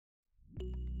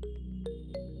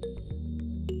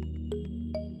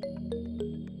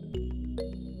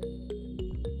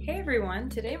everyone,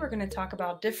 today we're going to talk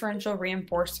about differential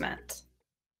reinforcement.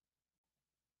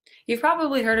 You've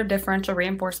probably heard of differential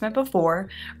reinforcement before.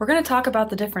 We're going to talk about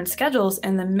the different schedules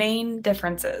and the main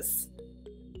differences.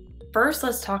 First,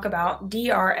 let's talk about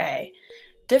DRA,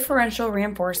 differential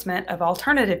reinforcement of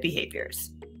alternative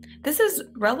behaviors. This is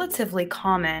relatively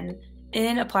common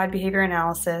in applied behavior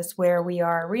analysis where we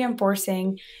are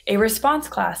reinforcing a response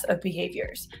class of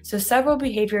behaviors. So several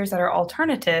behaviors that are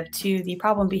alternative to the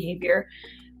problem behavior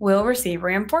will receive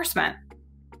reinforcement.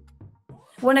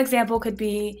 One example could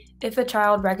be if a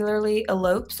child regularly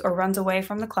elopes or runs away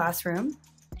from the classroom,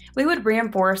 we would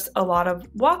reinforce a lot of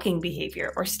walking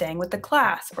behavior or staying with the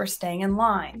class or staying in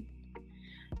line.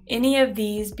 Any of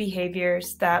these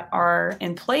behaviors that are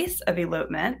in place of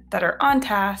elopement, that are on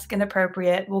task and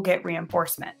appropriate, will get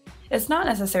reinforcement. It's not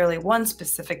necessarily one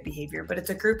specific behavior, but it's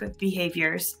a group of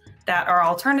behaviors that are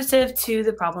alternative to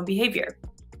the problem behavior.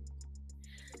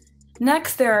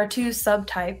 Next, there are two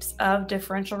subtypes of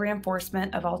differential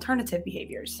reinforcement of alternative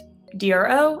behaviors,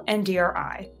 DRO and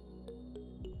DRI.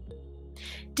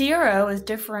 DRO is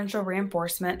differential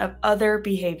reinforcement of other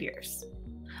behaviors.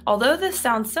 Although this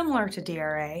sounds similar to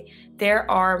DRA, there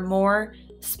are more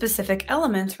specific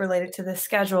elements related to the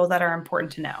schedule that are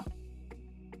important to know.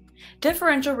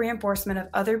 Differential reinforcement of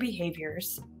other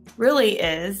behaviors really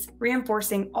is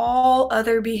reinforcing all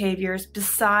other behaviors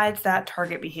besides that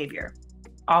target behavior.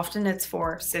 Often it's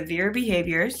for severe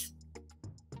behaviors,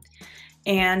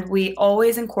 and we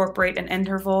always incorporate an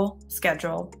interval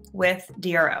schedule with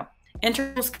DRO.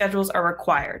 Interval schedules are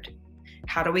required.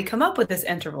 How do we come up with this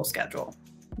interval schedule?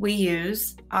 We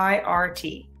use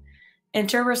IRT,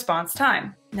 inter-response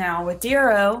time. Now with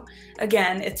DRO,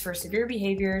 again, it's for severe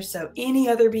behaviors, so any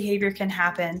other behavior can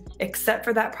happen except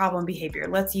for that problem behavior.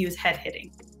 Let's use head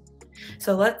hitting.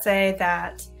 So let's say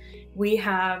that we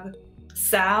have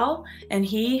Sal and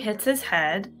he hits his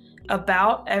head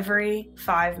about every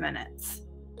 5 minutes.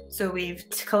 So we've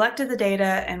collected the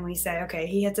data and we say, okay,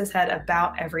 he hits his head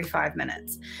about every 5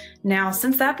 minutes. Now,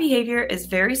 since that behavior is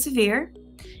very severe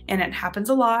and it happens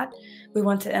a lot, we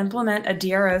want to implement a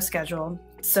DRO schedule.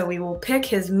 So we will pick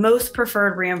his most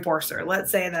preferred reinforcer. Let's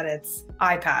say that it's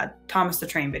iPad, Thomas the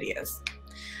Train videos.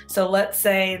 So let's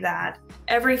say that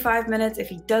every 5 minutes, if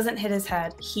he doesn't hit his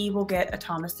head, he will get a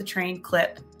Thomas the Train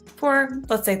clip for,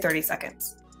 let's say, 30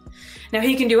 seconds. Now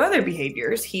he can do other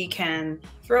behaviors. He can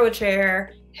throw a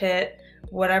chair, hit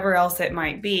whatever else it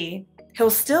might be. He'll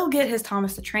still get his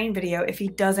Thomas the Train video if he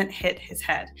doesn't hit his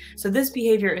head. So this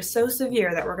behavior is so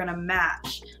severe that we're going to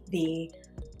match the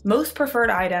most preferred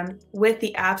item with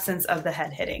the absence of the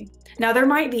head hitting. Now there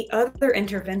might be other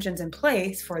interventions in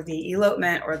place for the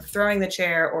elopement or the throwing the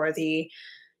chair or the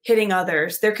hitting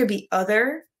others. There could be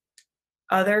other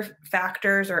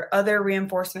factors or other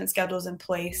reinforcement schedules in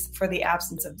place for the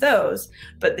absence of those,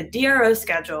 but the DRO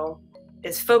schedule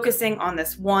is focusing on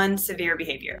this one severe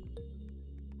behavior.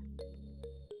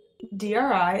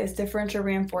 DRI is differential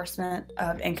reinforcement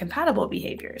of incompatible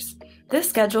behaviors. This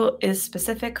schedule is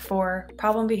specific for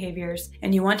problem behaviors,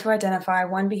 and you want to identify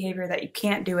one behavior that you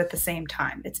can't do at the same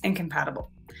time. It's incompatible.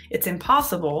 It's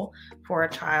impossible for a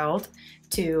child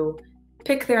to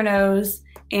pick their nose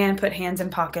and put hands in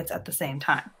pockets at the same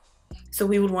time. So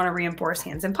we would want to reinforce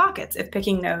hands in pockets if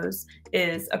picking nose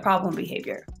is a problem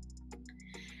behavior.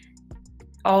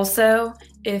 Also,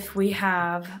 if we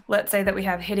have, let's say that we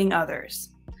have hitting others,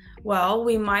 well,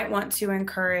 we might want to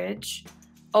encourage,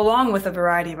 along with a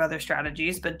variety of other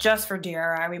strategies, but just for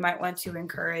DRI, we might want to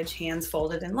encourage hands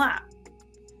folded in lap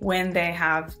when they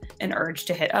have an urge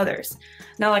to hit others.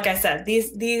 Now, like I said,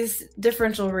 these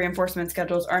differential reinforcement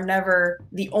schedules are never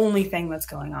the only thing that's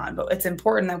going on, but it's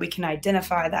important that we can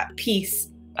identify that piece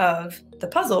of the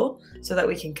puzzle so that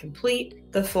we can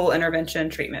complete the full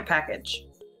intervention treatment package.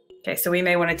 Okay, so we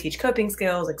may want to teach coping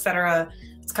skills, etc.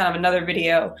 It's kind of another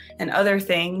video, and other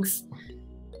things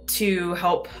to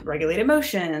help regulate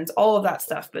emotions, all of that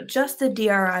stuff, but just the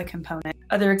DRI component.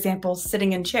 Other examples,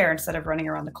 sitting in chair instead of running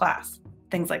around the class.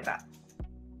 Things like that.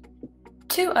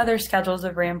 Two other schedules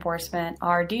of reinforcement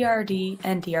are DRD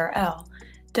and DRL,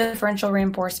 differential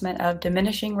reinforcement of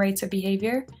diminishing rates of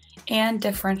behavior and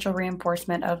differential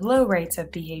reinforcement of low rates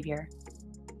of behavior.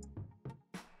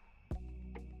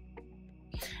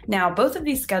 Now, both of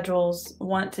these schedules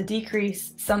want to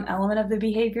decrease some element of the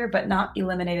behavior, but not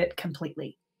eliminate it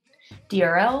completely.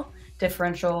 DRL,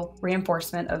 differential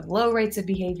reinforcement of low rates of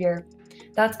behavior,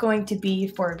 that's going to be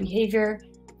for a behavior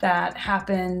that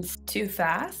happens too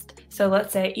fast. So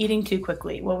let's say eating too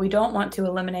quickly. Well, we don't want to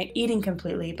eliminate eating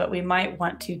completely, but we might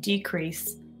want to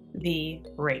decrease the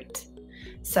rate.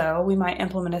 So we might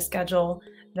implement a schedule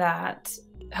that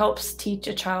helps teach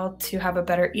a child to have a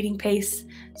better eating pace,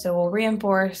 so we'll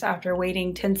reinforce after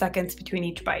waiting 10 seconds between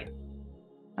each bite.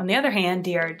 On the other hand,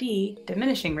 DRD,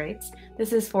 diminishing rates,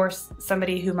 this is for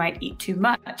somebody who might eat too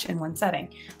much in one setting.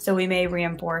 So we may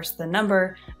reinforce the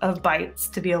number of bites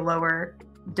to be a lower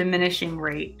diminishing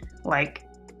rate, like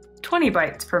 20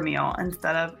 bites per meal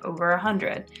instead of over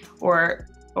 100. Or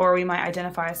we might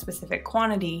identify a specific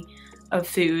quantity of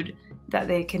food that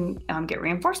they can get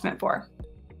reinforcement for.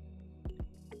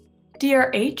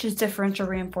 DRH is differential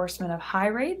reinforcement of high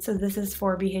rate. So this is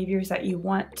for behaviors that you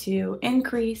want to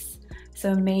increase.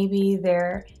 So maybe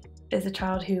there is a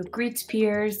child who greets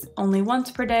peers only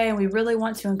once per day and we really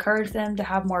want to encourage them to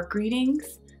have more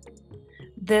greetings.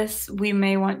 This, we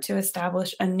may want to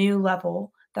establish a new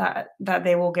level that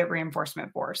they will get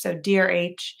reinforcement for. So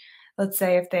DRH, let's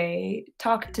say if they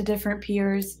talk to different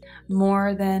peers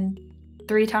more than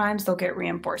 3 times, they'll get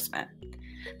reinforcement.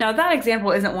 Now that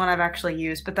example isn't one I've actually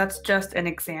used, but that's just an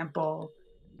example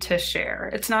to share.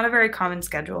 It's not a very common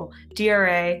schedule.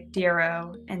 DRA,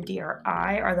 DRO, and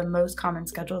DRI are the most common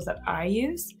schedules that I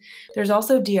use. There's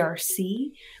also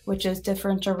DRC, which is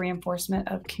differential reinforcement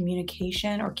of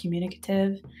communication or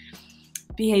communicative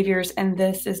behaviors, and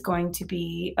this is going to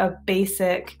be a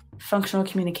basic functional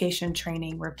communication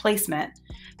training replacement.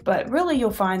 But really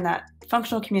you'll find that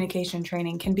functional communication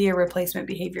training can be a replacement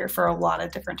behavior for a lot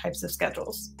of different types of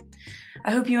schedules.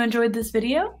 I hope you enjoyed this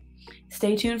video.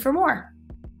 Stay tuned for more.